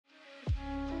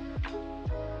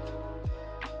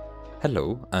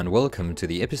Hello and welcome to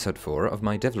the episode 4 of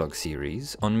my devlog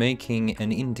series on making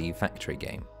an indie factory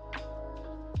game.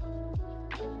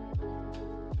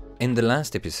 In the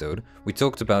last episode, we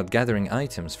talked about gathering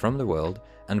items from the world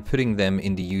and putting them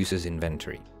in the user's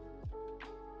inventory.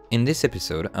 In this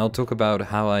episode, I'll talk about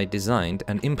how I designed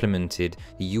and implemented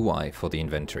the UI for the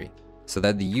inventory, so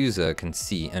that the user can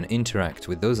see and interact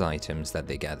with those items that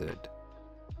they gathered.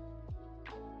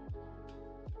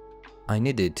 I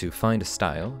needed to find a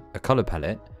style, a color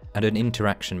palette, and an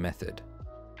interaction method.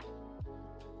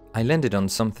 I landed on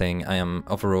something I am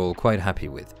overall quite happy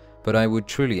with, but I would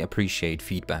truly appreciate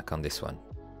feedback on this one.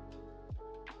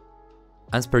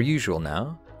 As per usual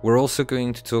now, we're also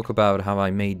going to talk about how I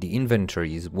made the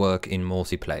inventories work in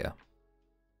multiplayer.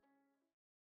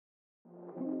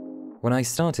 When I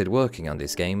started working on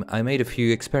this game, I made a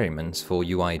few experiments for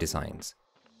UI designs.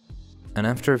 And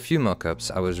after a few mockups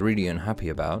I was really unhappy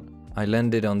about, I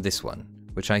landed on this one,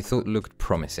 which I thought looked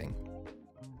promising.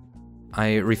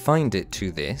 I refined it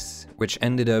to this, which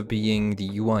ended up being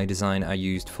the UI design I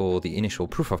used for the initial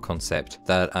proof of concept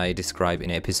that I describe in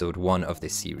episode 1 of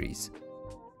this series.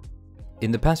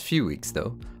 In the past few weeks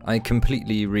though, I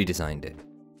completely redesigned it.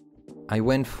 I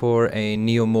went for a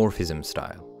neomorphism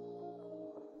style.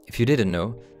 If you didn't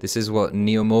know, this is what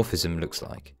neomorphism looks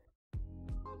like.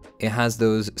 It has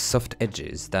those soft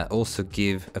edges that also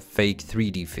give a fake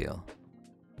 3D feel.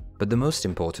 But the most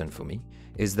important for me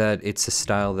is that it's a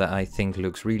style that I think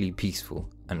looks really peaceful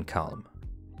and calm.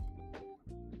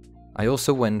 I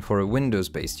also went for a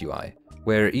Windows-based UI,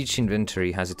 where each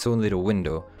inventory has its own little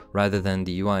window rather than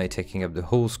the UI taking up the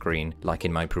whole screen like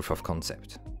in my proof of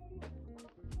concept.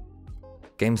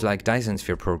 Games like Dyson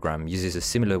Sphere Program uses a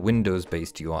similar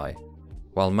Windows-based UI,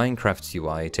 while Minecraft's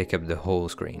UI take up the whole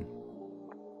screen.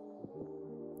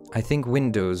 I think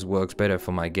Windows works better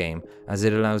for my game as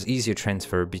it allows easier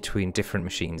transfer between different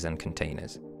machines and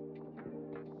containers.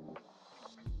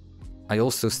 I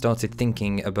also started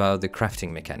thinking about the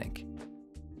crafting mechanic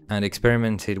and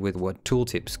experimented with what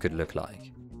tooltips could look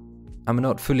like. I'm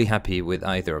not fully happy with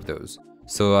either of those,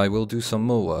 so I will do some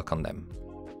more work on them.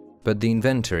 But the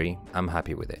inventory, I'm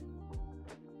happy with it.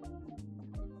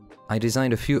 I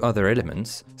designed a few other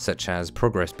elements, such as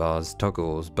progress bars,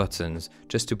 toggles, buttons,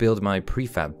 just to build my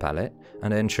prefab palette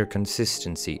and ensure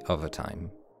consistency over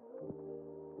time.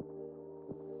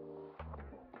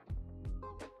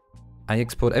 I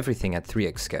export everything at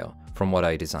 3x scale from what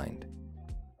I designed.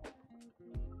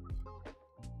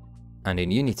 And in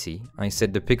Unity, I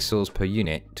set the pixels per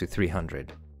unit to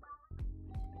 300.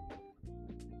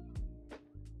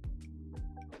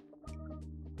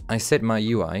 I set my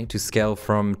UI to scale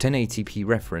from 1080p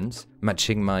reference,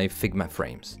 matching my Figma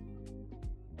frames.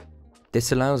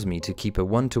 This allows me to keep a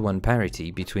 1-to-1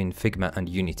 parity between Figma and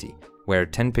Unity, where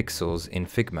 10 pixels in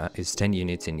Figma is 10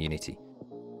 units in Unity.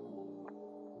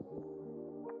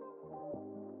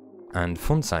 And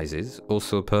font sizes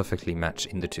also perfectly match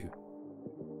in the two.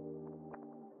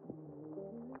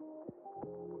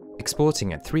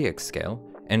 Exporting at 3x scale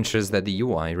ensures that the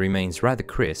UI remains rather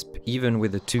crisp even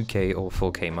with a 2K or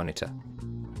 4K monitor.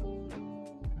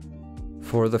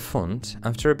 For the font,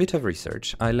 after a bit of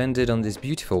research, I landed on this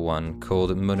beautiful one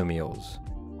called Monomials.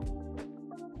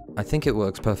 I think it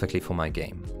works perfectly for my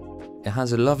game. It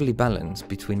has a lovely balance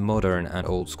between modern and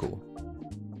old school.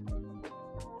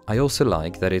 I also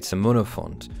like that it's a mono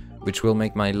font, which will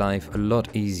make my life a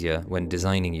lot easier when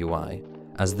designing UI,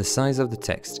 as the size of the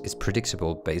text is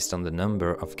predictable based on the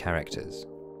number of characters.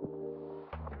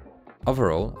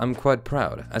 Overall, I'm quite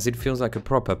proud, as it feels like a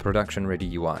proper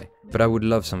production-ready UI, but I would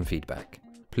love some feedback.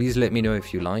 Please let me know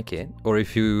if you like it, or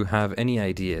if you have any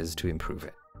ideas to improve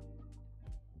it.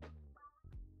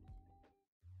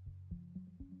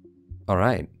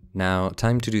 Alright, now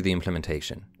time to do the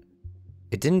implementation.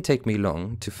 It didn't take me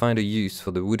long to find a use for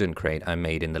the wooden crate I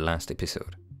made in the last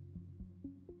episode.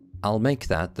 I'll make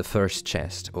that the first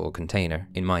chest or container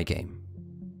in my game.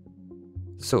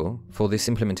 So, for this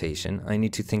implementation, I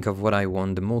need to think of what I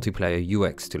want the multiplayer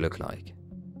UX to look like.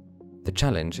 The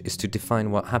challenge is to define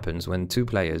what happens when two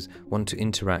players want to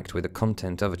interact with the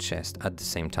content of a chest at the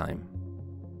same time.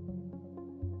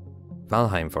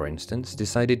 Valheim, for instance,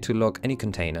 decided to lock any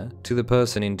container to the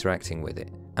person interacting with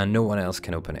it, and no one else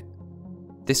can open it.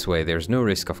 This way there's no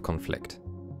risk of conflict.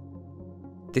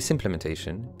 This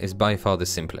implementation is by far the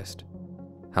simplest.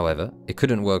 However, it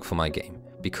couldn't work for my game,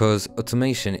 because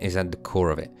automation is at the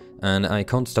core of it, and I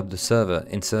can't stop the server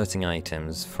inserting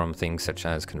items from things such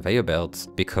as conveyor belts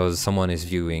because someone is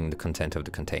viewing the content of the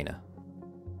container.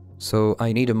 So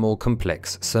I need a more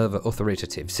complex server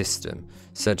authoritative system,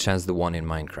 such as the one in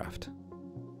Minecraft.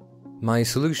 My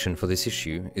solution for this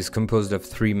issue is composed of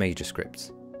 3 major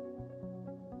scripts.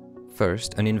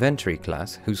 First, an inventory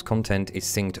class whose content is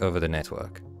synced over the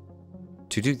network.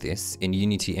 To do this, in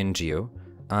Unity NGO,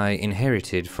 I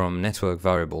inherited from network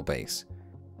variable base.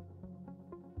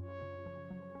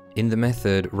 In the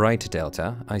method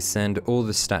writeDelta, I send all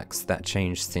the stacks that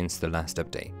changed since the last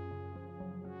update.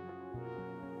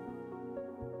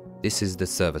 This is the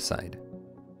server side.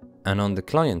 And on the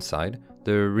client side,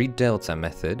 the readDelta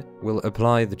method will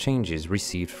apply the changes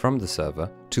received from the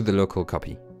server to the local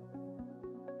copy.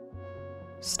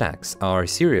 Stacks are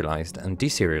serialized and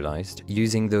deserialized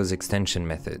using those extension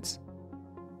methods.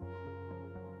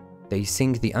 They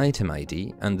sync the item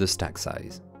ID and the stack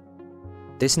size.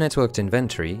 This networked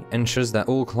inventory ensures that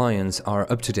all clients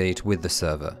are up to date with the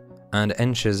server, and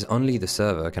ensures only the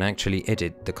server can actually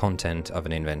edit the content of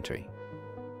an inventory.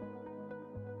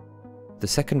 The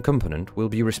second component will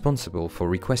be responsible for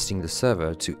requesting the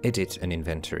server to edit an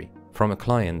inventory from a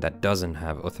client that doesn't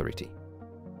have authority.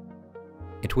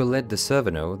 It will let the server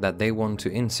know that they want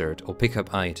to insert or pick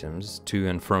up items to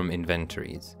and from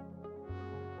inventories.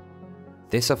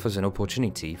 This offers an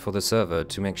opportunity for the server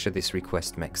to make sure this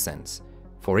request makes sense,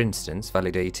 for instance,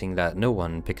 validating that no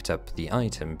one picked up the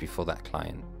item before that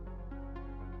client.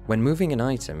 When moving an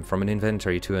item from an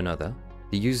inventory to another,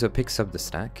 the user picks up the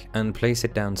stack and places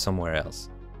it down somewhere else.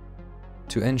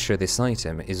 To ensure this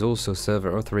item is also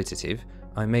server authoritative,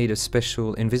 I made a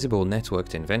special invisible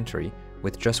networked inventory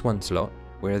with just one slot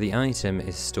where the item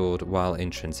is stored while in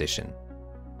transition.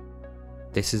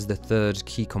 This is the third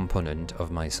key component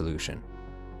of my solution.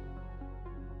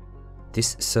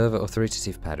 This server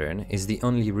authoritative pattern is the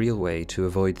only real way to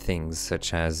avoid things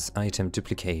such as item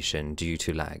duplication due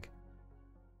to lag.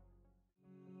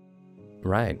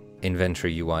 Right,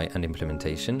 inventory UI and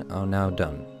implementation are now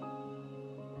done.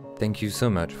 Thank you so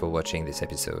much for watching this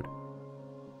episode.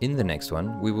 In the next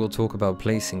one, we will talk about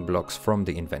placing blocks from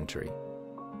the inventory.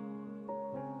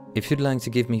 If you'd like to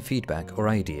give me feedback or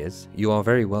ideas, you are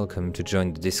very welcome to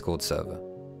join the Discord server.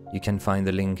 You can find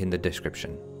the link in the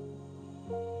description.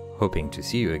 Hoping to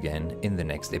see you again in the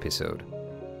next episode.